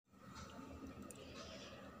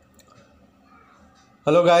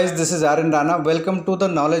Hello guys, this is Aaron Rana. Welcome to the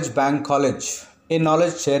Knowledge Bank College, a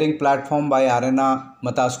knowledge sharing platform by Arena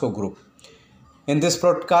Matasco Group. In this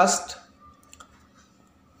broadcast,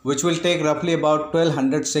 which will take roughly about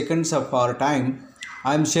 1200 seconds of our time,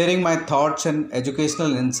 I am sharing my thoughts and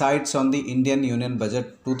educational insights on the Indian Union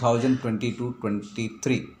Budget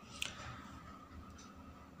 2022-23.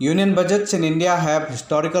 Union budgets in India have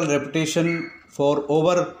historical reputation for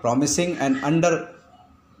over-promising and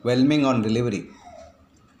underwhelming on delivery.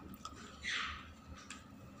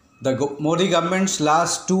 The Modi government's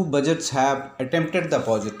last two budgets have attempted the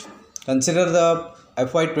opposite. Consider the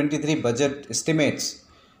FY23 budget estimates.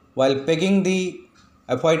 While pegging the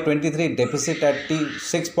FY23 deficit at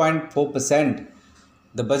 6.4%,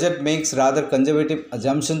 the budget makes rather conservative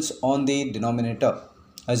assumptions on the denominator,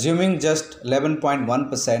 assuming just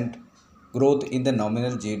 11.1% growth in the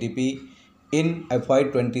nominal GDP in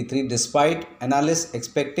FY23 despite analysts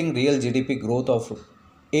expecting real GDP growth of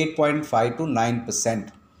 8.5 to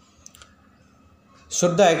 9%.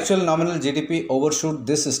 Should the actual nominal GDP overshoot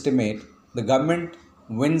this estimate, the government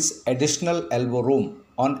wins additional elbow room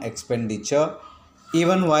on expenditure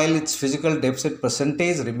even while its physical deficit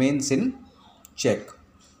percentage remains in check.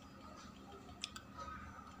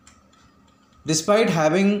 Despite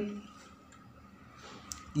having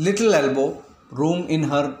little elbow room in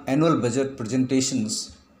her annual budget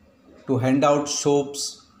presentations to hand out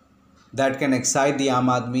soaps that can excite the Aam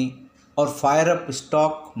Aadmi or fire up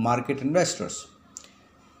stock market investors,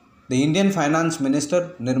 the Indian Finance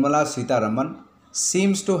Minister Nirmala Sitharaman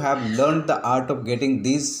seems to have learned the art of getting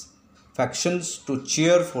these factions to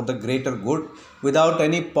cheer for the greater good without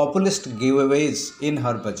any populist giveaways in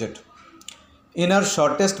her budget. In her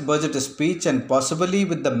shortest budget speech and possibly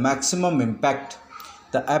with the maximum impact,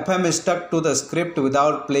 the FM stuck to the script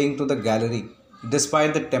without playing to the gallery.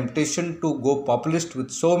 Despite the temptation to go populist with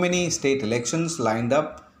so many state elections lined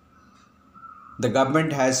up, the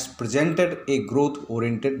government has presented a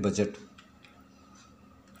growth-oriented budget.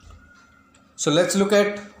 So let's look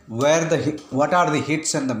at what are the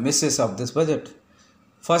hits and the misses of this budget.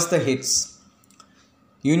 First, the hits.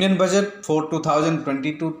 Union budget for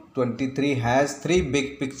 2022-23 has three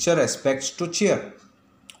big picture aspects to cheer.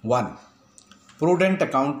 1. Prudent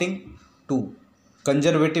accounting. 2.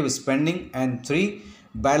 Conservative spending. And 3.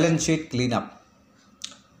 Balance sheet cleanup.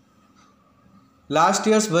 Last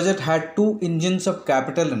year's budget had two engines of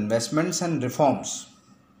capital investments and reforms.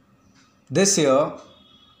 This year,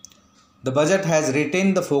 the budget has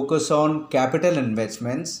retained the focus on capital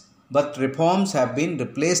investments, but reforms have been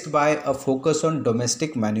replaced by a focus on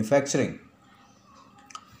domestic manufacturing.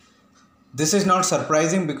 This is not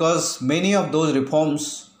surprising because many of those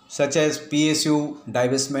reforms, such as PSU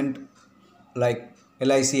divestment like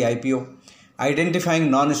LIC IPO,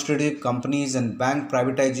 identifying non-strategic companies and bank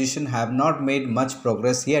privatization have not made much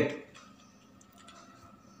progress yet.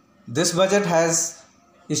 This budget has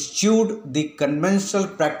eschewed the conventional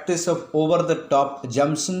practice of over-the-top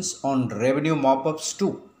assumptions on revenue mop-ups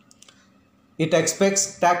too. It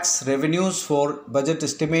expects tax revenues for budget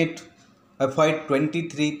estimate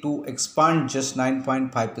FY23 to expand just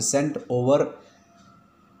 9.5% over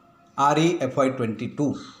RE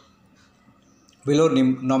FY22. Below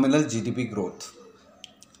nominal GDP growth.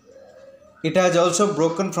 It has also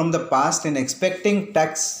broken from the past in expecting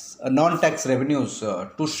non-tax revenues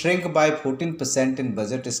to shrink by 14% in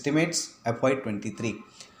budget estimates FY23.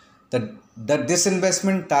 The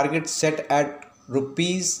disinvestment target set at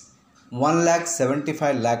rupees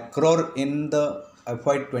 1,75,000 lakh crore in the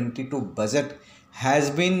FY22 budget has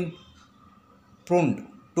been pruned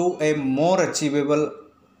to a more achievable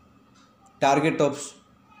target of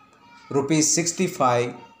rupees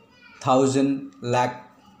 65,000 lakh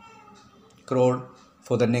crore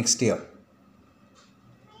for the next year.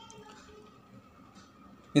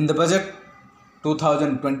 In the budget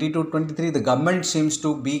 2022-23, the government seems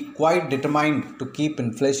to be quite determined to keep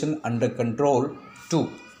inflation under control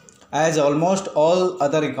too, as almost all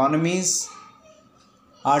other economies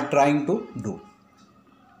are trying to do.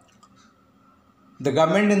 The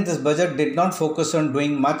government in this budget did not focus on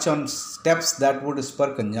doing much on steps that would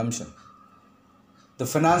spur consumption. The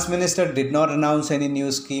finance minister did not announce any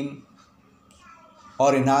new scheme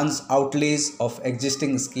or enhance outlays of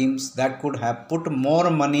existing schemes that could have put more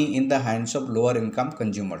money in the hands of lower income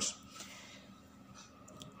consumers.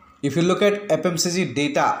 If you look at FMCG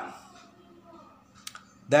data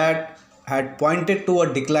that had pointed to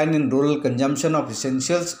a decline in rural consumption of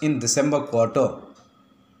essentials in December quarter,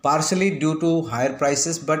 partially due to higher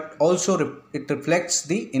prices, but also it reflects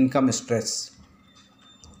the income stress.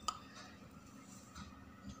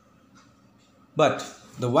 But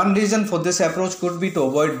The one reason for this approach could be to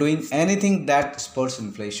avoid doing anything that spurs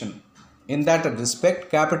inflation. In that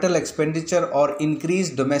respect, capital expenditure or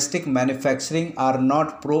increased domestic manufacturing are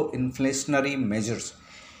not pro inflationary measures.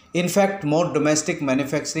 In fact, more domestic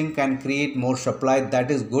manufacturing can create more supply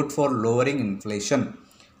that is good for lowering inflation.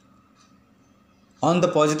 On the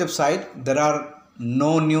positive side, there are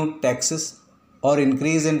no new taxes or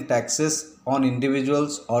increase in taxes on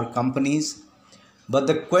individuals or companies, but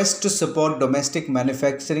the quest to support domestic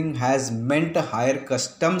manufacturing has meant higher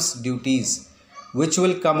customs duties, which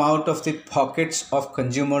will come out of the pockets of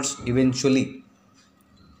consumers eventually.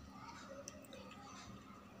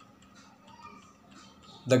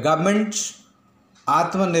 The government's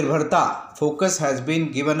Atmanirbharta focus has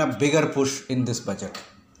been given a bigger push in this budget.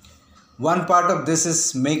 One part of this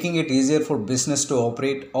is making it easier for business to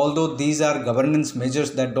operate, although these are governance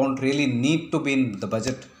measures that don't really need to be in the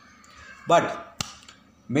budget. But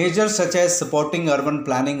measures such as supporting urban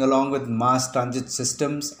planning along with mass transit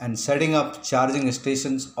systems and setting up charging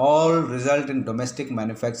stations all result in domestic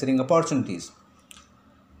manufacturing opportunities.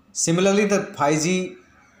 Similarly, the 5G,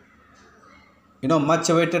 much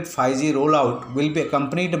awaited 5G rollout will be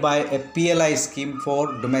accompanied by a PLI scheme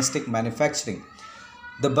for domestic manufacturing.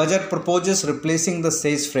 The budget proposes replacing the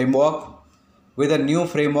SAGE framework with a new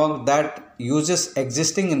framework that uses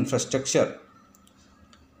existing infrastructure.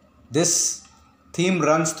 This theme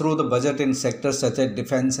runs through the budget in sectors such as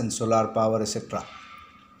defense and solar power, etc.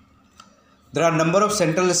 There are a number of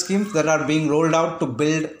central schemes that are being rolled out to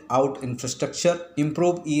build out infrastructure,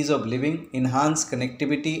 improve ease of living, enhance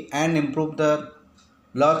connectivity, and improve the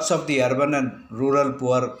lots of the urban and rural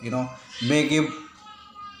poor. May give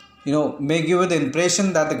the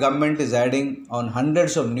impression that the government is adding on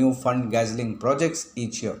hundreds of new fund gathering projects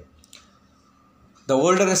each year. The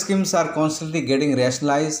older schemes are constantly getting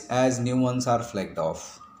rationalized as new ones are flagged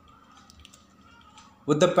off.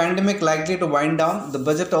 With the pandemic likely to wind down, the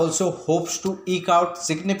budget also hopes to eke out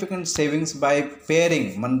significant savings by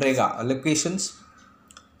paring Manrega allocations.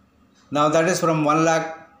 Now that is from 1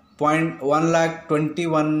 lakh crore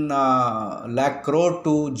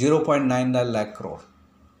to 0.9 lakh crore.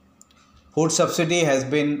 Food subsidy has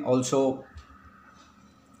been also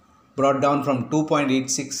brought down from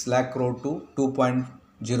 2.86 lakh crore to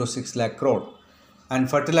 2.06 lakh crore, and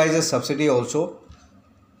fertilizer subsidy also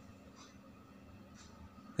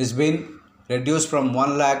has been reduced from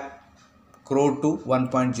 1 lakh crore to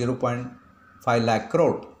 1.05 lakh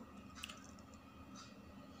crore.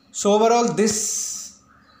 So overall, this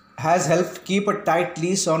has helped keep a tight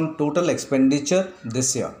leash on total expenditure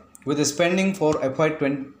this year, with the spending for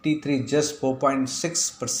FY23 just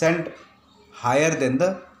 4.6% higher than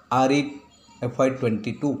the RE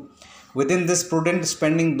FY22. Within this prudent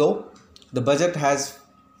spending though, the budget has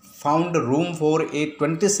found room for a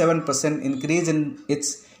 27% increase in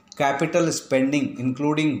its capital spending,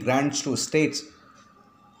 including grants to states,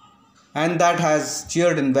 and that has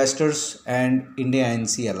cheered investors and India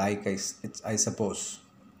NC alike, I suppose.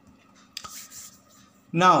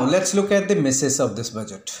 Now let's look at the misses of this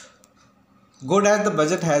budget. Good as the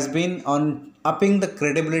budget has been on upping the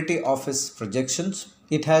credibility of its projections,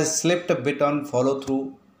 it has slipped a bit on follow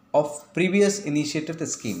through of previous initiated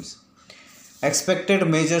schemes. Expected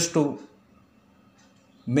measures to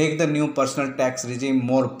make the new personal tax regime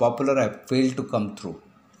more popular have failed to come through.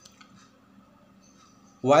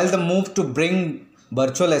 While the move to bring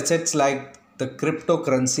virtual assets like the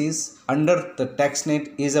cryptocurrencies under the tax net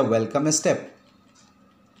is a welcome step,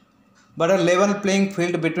 but a level playing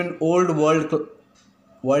field between old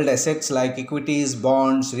world assets like equities,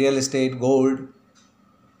 bonds, real estate, gold,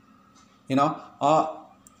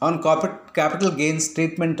 on corporate capital gains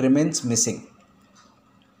treatment remains missing.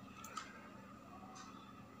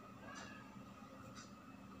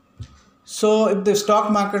 So if the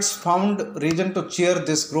stock markets found reason to cheer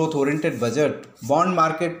this growth oriented budget, bond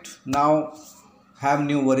market now have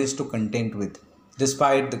new worries to contend with.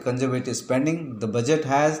 Despite the conservative spending, the budget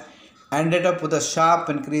has ended up with a sharp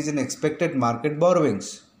increase in expected market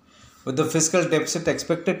borrowings, with the fiscal deficit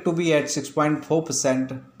expected to be at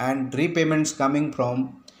 6.4% and repayments coming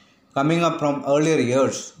up from earlier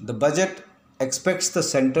years. The budget expects the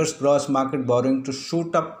centre's gross market borrowing to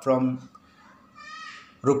shoot up from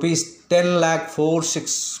rupees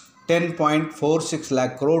 10.46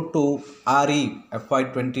 lakh crore to RE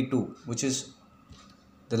FY22, which is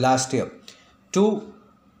the last year, to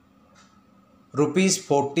rupees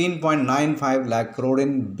 14.95 lakh crore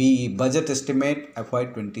in BE budget estimate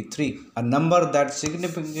FY23, a number that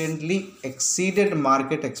significantly exceeded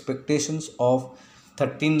market expectations of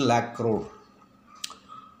 13 lakh crore.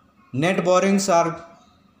 Net borrowings are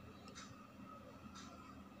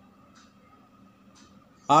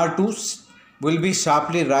R2 will be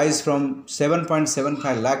sharply rise from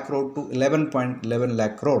 7.75 lakh crore to 11.11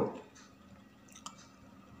 lakh crore.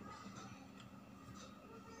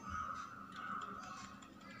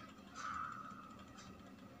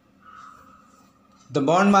 The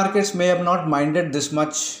bond markets may have not minded this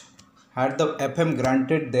much had the FM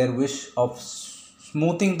granted their wish of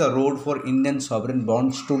smoothing the road for Indian sovereign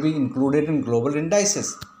bonds to be included in global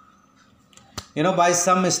indices. By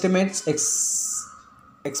some estimates,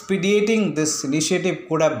 expediting this initiative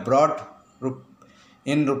could have brought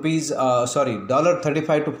in dollar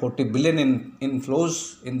 35 to 40 billion in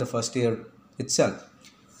inflows in the first year itself.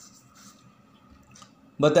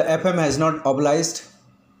 But the FM has not obliged,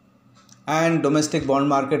 and domestic bond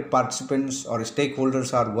market participants or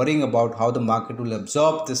stakeholders are worrying about how the market will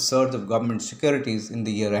absorb this surge of government securities in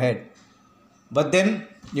the year ahead. But then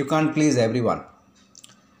you can't please everyone.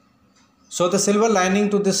 So the silver lining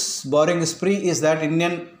to this borrowing spree is that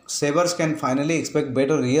Indian savers can finally expect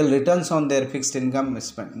better real returns on their fixed income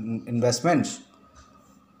investments.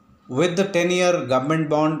 With the 10-year government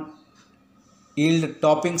bond yield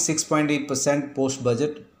topping 6.8%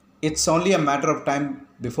 post-budget, it's only a matter of time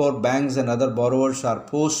before banks and other borrowers are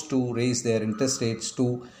forced to raise their interest rates to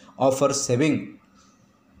offer saving,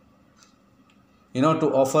 to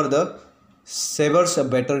offer the savers a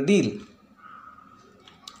better deal.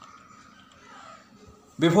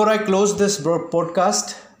 Before I close this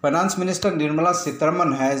podcast, Finance Minister Nirmala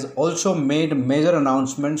Sitharaman has also made major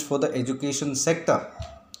announcements for the education sector.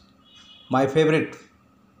 My favorite.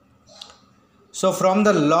 So from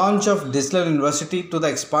the launch of Digital University to the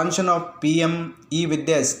expansion of PM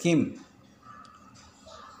E-Vidya scheme,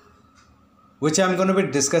 which I am going to be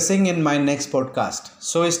discussing in my next podcast.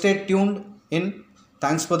 So stay tuned in.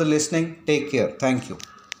 Thanks for the listening. Take care. Thank you.